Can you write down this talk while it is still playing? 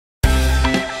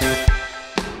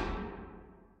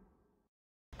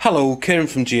Hello, Kieran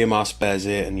from GMR Spares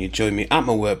here, and you join me at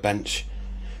my workbench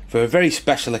for a very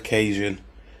special occasion,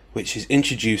 which is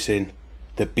introducing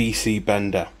the BC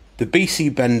Bender. The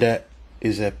BC Bender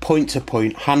is a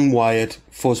point-to-point hand-wired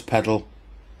fuzz pedal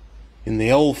in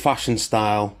the old-fashioned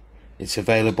style. It's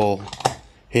available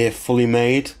here fully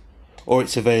made, or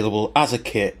it's available as a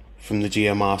kit from the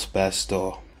GMR Spares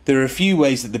store. There are a few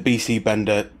ways that the BC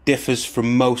Bender differs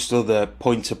from most other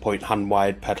point-to-point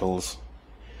hand-wired pedals.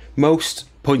 Most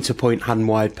point-to-point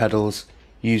hand-wired pedals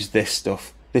use this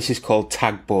stuff. This is called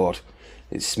tag board.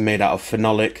 It's made out of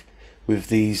phenolic with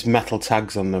these metal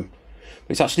tags on them.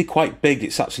 It's actually quite big.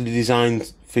 It's actually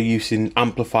designed for use in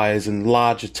amplifiers and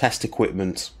larger test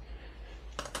equipment.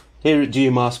 Here at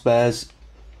GMR Spares,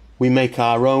 we make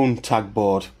our own tag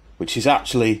board, which is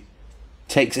actually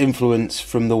takes influence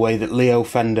from the way that Leo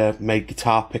Fender made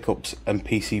guitar pickups and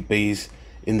PCBs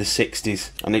in the 60s,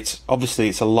 and it's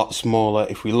a lot smaller.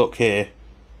 If we look here,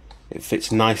 it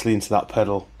fits nicely into that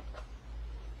pedal,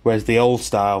 whereas the old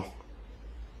style,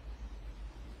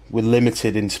 we're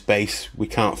limited in space. We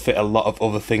can't fit a lot of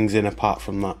other things in apart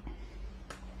from that.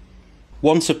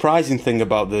 One surprising thing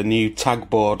about the new tag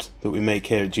board that we make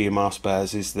here at GMR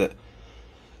Spares is that,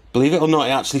 believe it or not,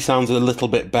 it actually sounds a little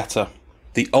bit better.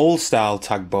 The old style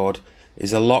tag board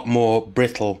is a lot more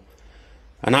brittle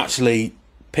and actually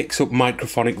picks up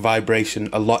microphonic vibration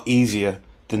a lot easier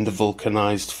than the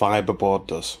vulcanized fibre board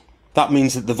does. That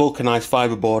means that the vulcanized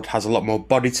fibre board has a lot more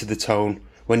body to the tone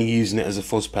when you're using it as a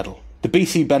fuzz pedal. The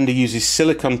BC Bender uses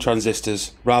silicon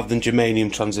transistors rather than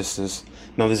germanium transistors.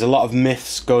 Now, there's a lot of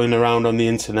myths going around on the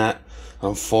internet,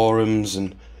 on forums,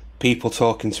 and people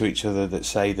talking to each other that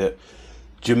say that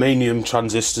germanium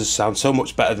transistors sound so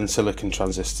much better than silicon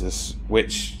transistors,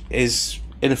 which is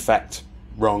in effect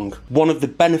wrong. One of the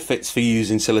benefits for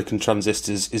using silicon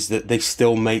transistors is that they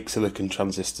still make silicon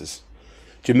transistors.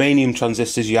 Germanium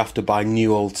transistors you have to buy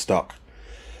new old stock,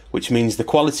 which means the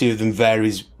quality of them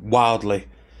varies wildly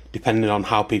depending on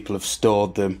how people have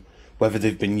stored them, whether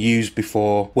they've been used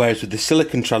before, whereas with the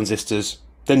silicon transistors,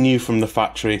 they're new from the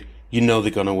factory, you know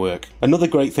they're going to work. Another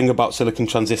great thing about silicon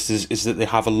transistors is that they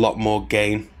have a lot more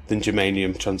gain than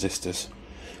germanium transistors,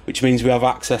 which means we have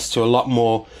access to a lot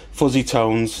more fuzzy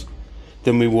tones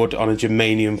than we would on a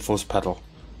germanium fuzz pedal.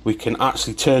 We can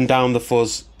actually turn down the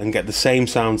fuzz and get the same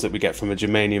sounds that we get from a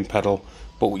germanium pedal,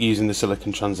 but we're using the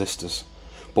silicon transistors.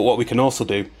 But what we can also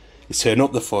do is turn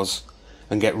up the fuzz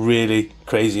and get really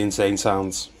crazy insane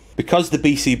sounds. Because the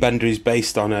BC Bender is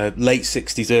based on a late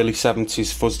 60s, early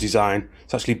 70s fuzz design,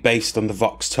 it's actually based on the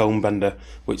Vox Tone Bender,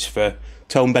 which for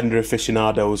tone bender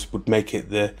aficionados would make it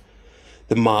the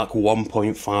Mark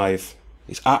 1.5.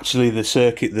 It's actually the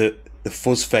circuit that the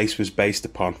Fuzz Face was based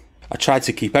upon. I tried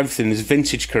to keep everything as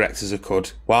vintage correct as I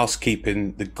could, whilst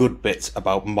keeping the good bits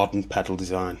about modern pedal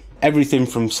design. Everything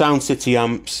from Sound City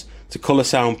amps to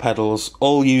Colorsound pedals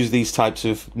all use these types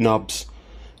of knobs,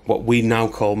 what we now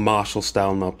call Marshall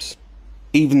style knobs.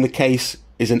 Even the case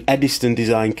is an Eddystone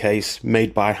design case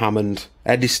made by Hammond.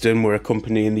 Eddystone were a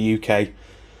company in the UK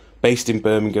based in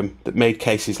Birmingham that made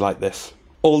cases like this.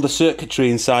 All the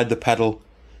circuitry inside the pedal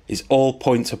is all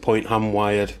point-to-point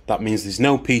hand-wired. That means there's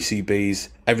no PCBs,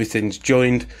 everything's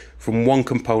joined from one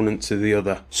component to the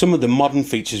other. Some of the modern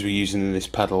features we're using in this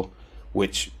pedal,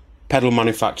 which pedal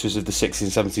manufacturers of the 60s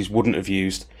and 70s wouldn't have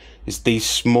used, is these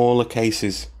smaller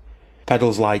cases.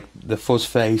 Pedals like the Fuzz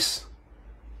Face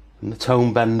and the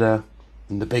Tone Bender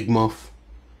and the Big Muff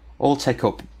all take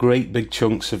up great big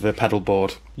chunks of the pedal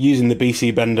board. Using the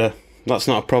BC Bender, that's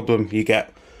not a problem. You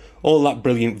get all that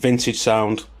brilliant vintage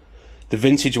sound, the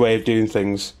vintage way of doing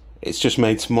things. It's just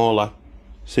made smaller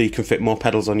so you can fit more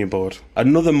pedals on your board.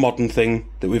 Another modern thing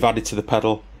that we've added to the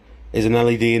pedal is an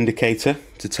LED indicator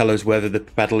to tell us whether the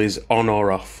pedal is on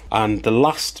or off. And the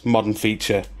last modern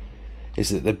feature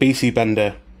is that the BC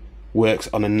Bender works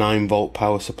on a 9-volt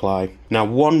power supply. Now,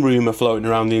 one rumour floating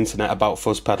around the internet about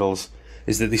fuzz pedals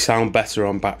is that they sound better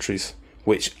on batteries,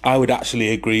 which I would actually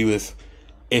agree with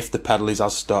if the pedal is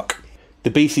as stock. The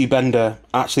BC Bender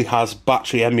actually has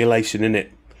battery emulation in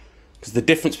it, because the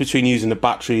difference between using a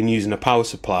battery and using a power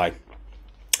supply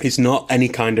is not any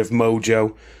kind of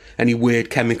mojo, any weird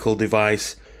chemical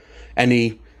device,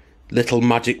 any little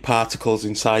magic particles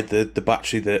inside the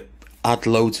battery that add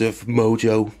loads of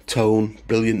mojo, tone,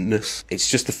 brilliantness. It's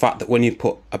just the fact that when you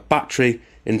put a battery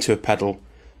into a pedal,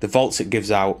 the volts it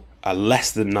gives out are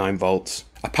less than 9 volts.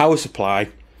 A power supply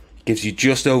gives you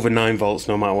just over 9 volts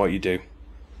no matter what you do.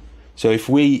 So if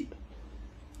we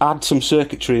add some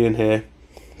circuitry in here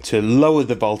to lower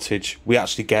the voltage, we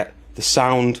actually get the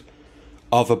sound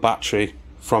of a battery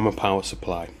from a power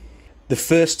supply. The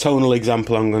first tonal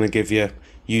example I'm going to give you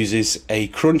uses a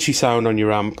crunchy sound on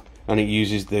your amp, and it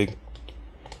uses the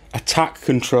attack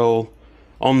control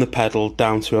on the pedal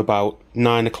down to about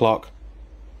 9 o'clock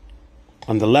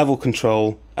and the level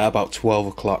control at about 12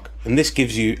 o'clock. And this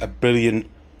gives you a brilliant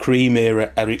Cream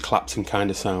era Eric Clapton kind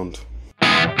of sound.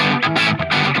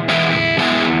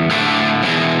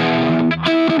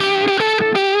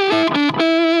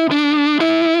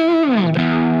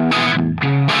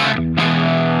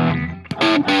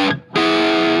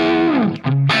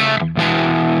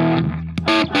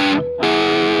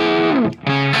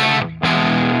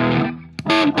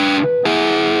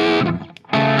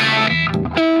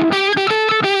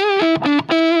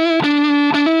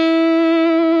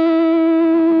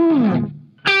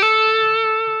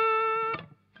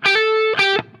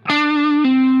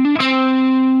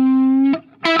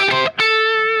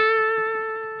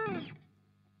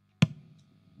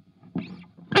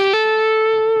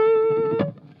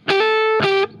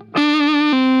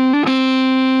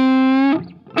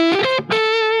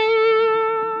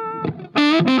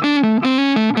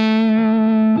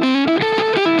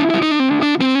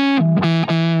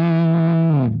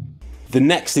 The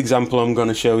next example I'm going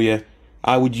to show you,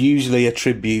 I would usually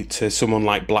attribute to someone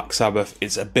like Black Sabbath.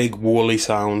 It's a big woolly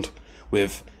sound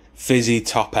with fizzy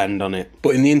top end on it.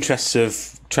 But in the interests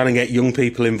of trying to get young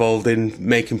people involved in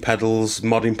making pedals,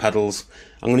 modding pedals,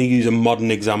 I'm going to use a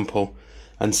modern example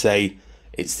and say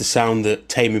it's the sound that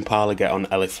Tame Impala get on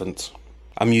Elephant.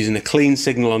 I'm using a clean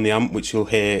signal on the amp, which you'll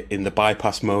hear in the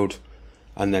bypass mode,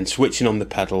 and then switching on the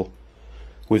pedal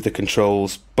with the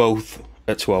controls both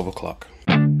at 12 o'clock.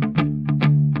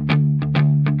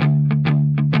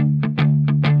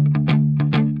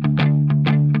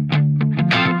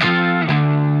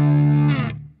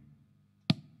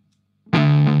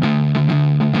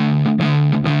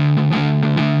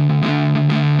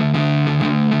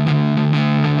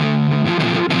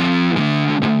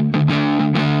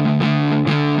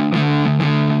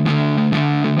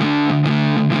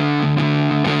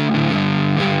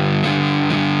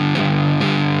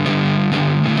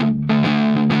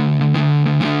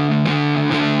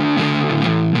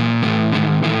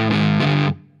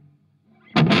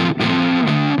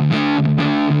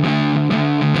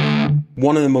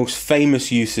 One of the most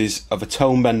famous uses of a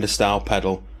Tone Bender style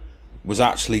pedal was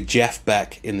actually Jeff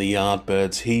Beck in the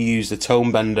Yardbirds. He used a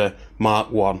Tone Bender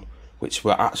Mark I, which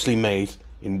were actually made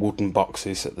in wooden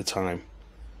boxes at the time.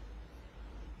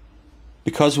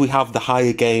 Because we have the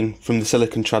higher gain from the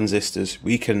silicon transistors,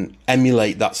 we can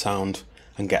emulate that sound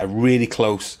and get a really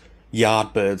close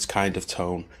Yardbirds kind of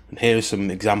tone. And here are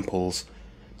some examples,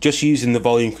 just using the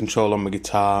volume control on my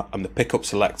guitar and the pickup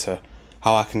selector,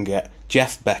 how I can get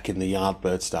Jeff Beck in the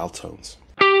Yardbird style tones.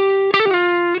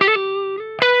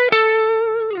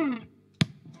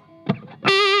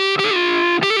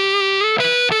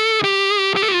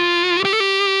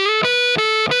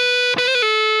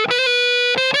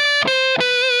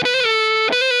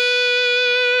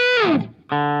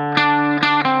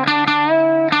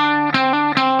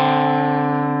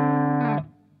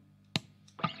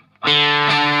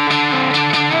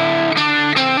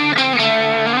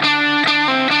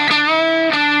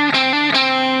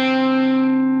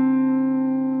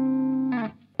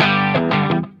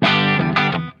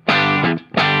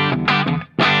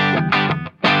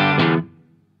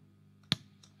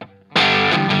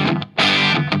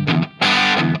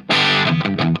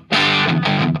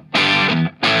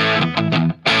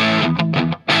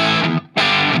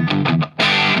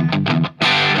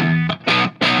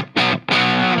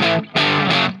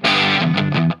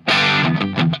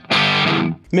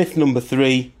 Myth number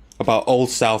 3 about old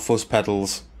style fuzz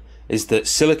pedals is that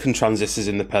silicon transistors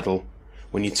in the pedal,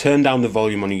 when you turn down the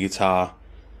volume on your guitar,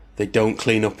 they don't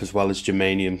clean up as well as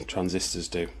germanium transistors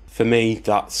do. For me,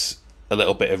 that's a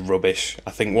little bit of rubbish.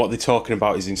 I think what they're talking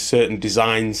about is in certain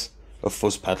designs of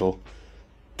fuzz pedal,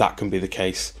 that can be the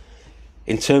case.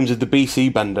 In terms of the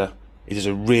BC Bender, it does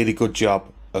a really good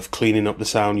job of cleaning up the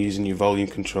sound using your volume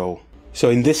control. So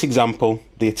in this example,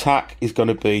 the attack is going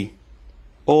to be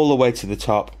all the way to the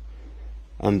top,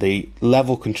 and the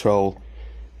level control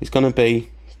is going to be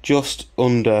just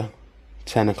under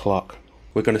 10 o'clock.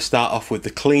 We're going to start off with the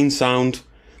clean sound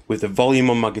with the volume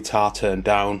on my guitar turned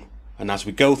down, and as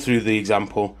we go through the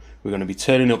example, we're going to be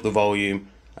turning up the volume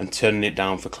and turning it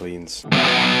down for cleans.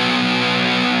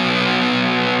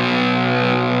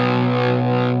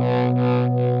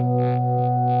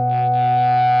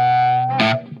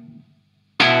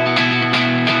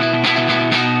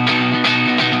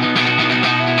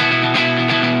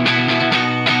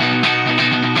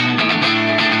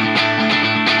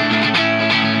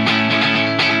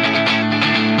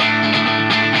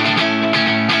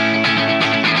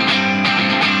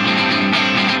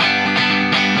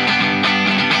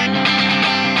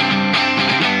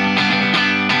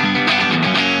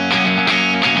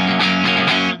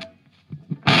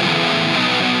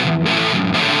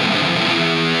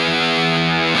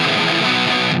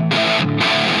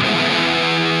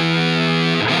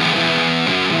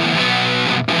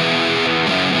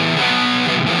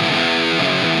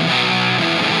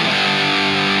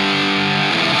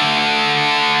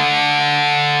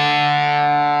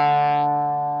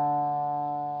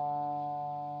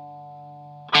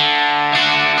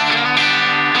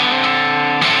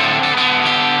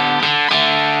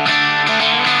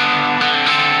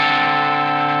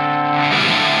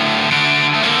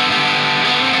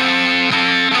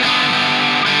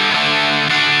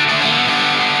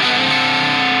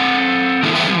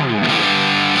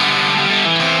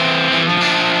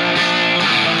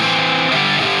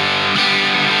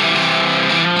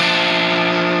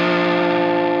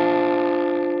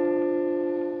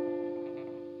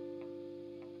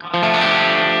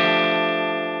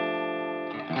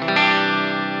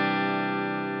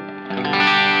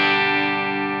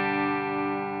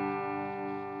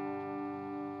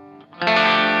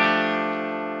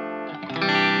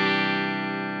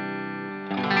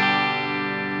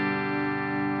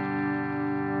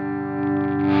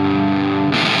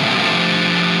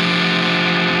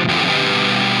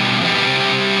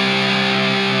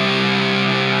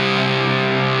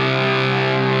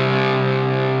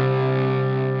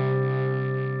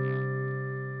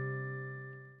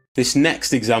 This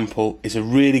next example is a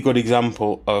really good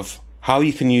example of how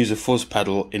you can use a fuzz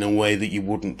pedal in a way that you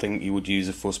wouldn't think you would use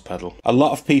a fuzz pedal. A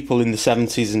lot of people in the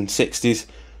 70s and 60s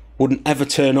wouldn't ever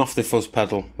turn off the fuzz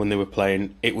pedal when they were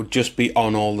playing. It would just be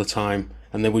on all the time,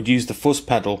 and they would use the fuzz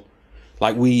pedal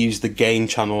like we use the gain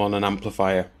channel on an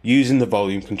amplifier, using the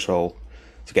volume control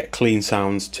to get clean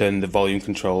sounds, turn the volume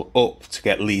control up to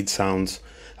get lead sounds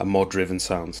and more driven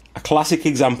sounds. A classic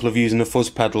example of using a fuzz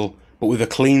pedal but with a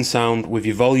clean sound with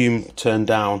your volume turned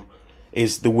down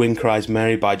is The Wind Cries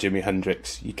Mary by Jimi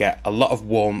Hendrix. You get a lot of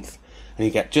warmth and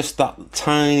you get just that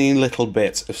tiny little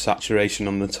bit of saturation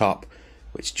on the top,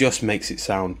 which just makes it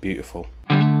sound beautiful.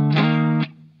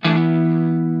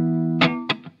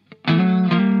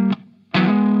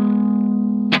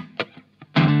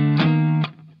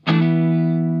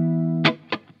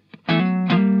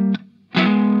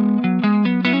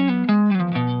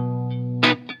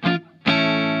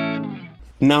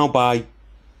 Now, by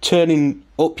turning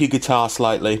up your guitar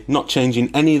slightly, not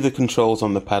changing any of the controls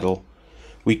on the pedal,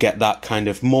 we get that kind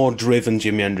of more driven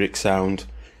Jimi Hendrix sound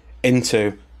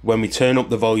into, when we turn up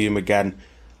the volume again,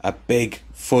 a big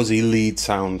fuzzy lead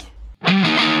sound.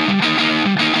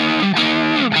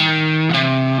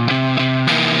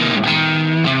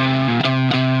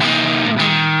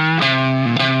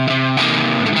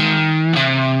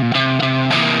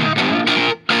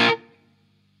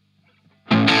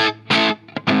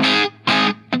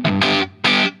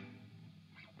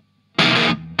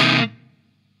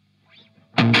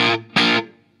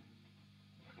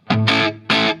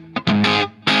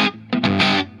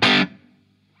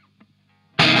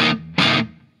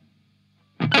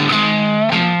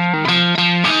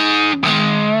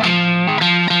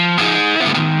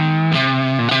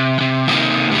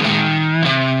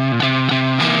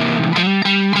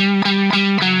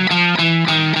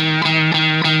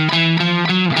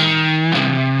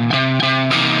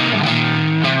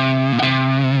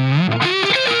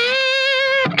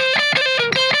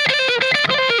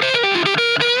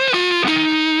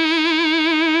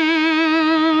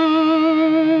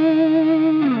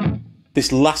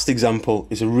 This last example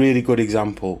is a really good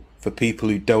example for people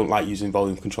who don't like using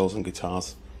volume controls on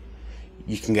guitars.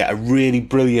 You can get a really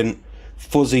brilliant,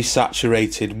 fuzzy,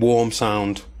 saturated, warm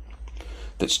sound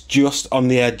that's just on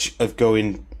the edge of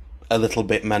going a little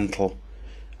bit mental.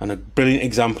 And a brilliant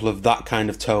example of that kind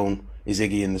of tone is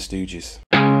Iggy and the Stooges.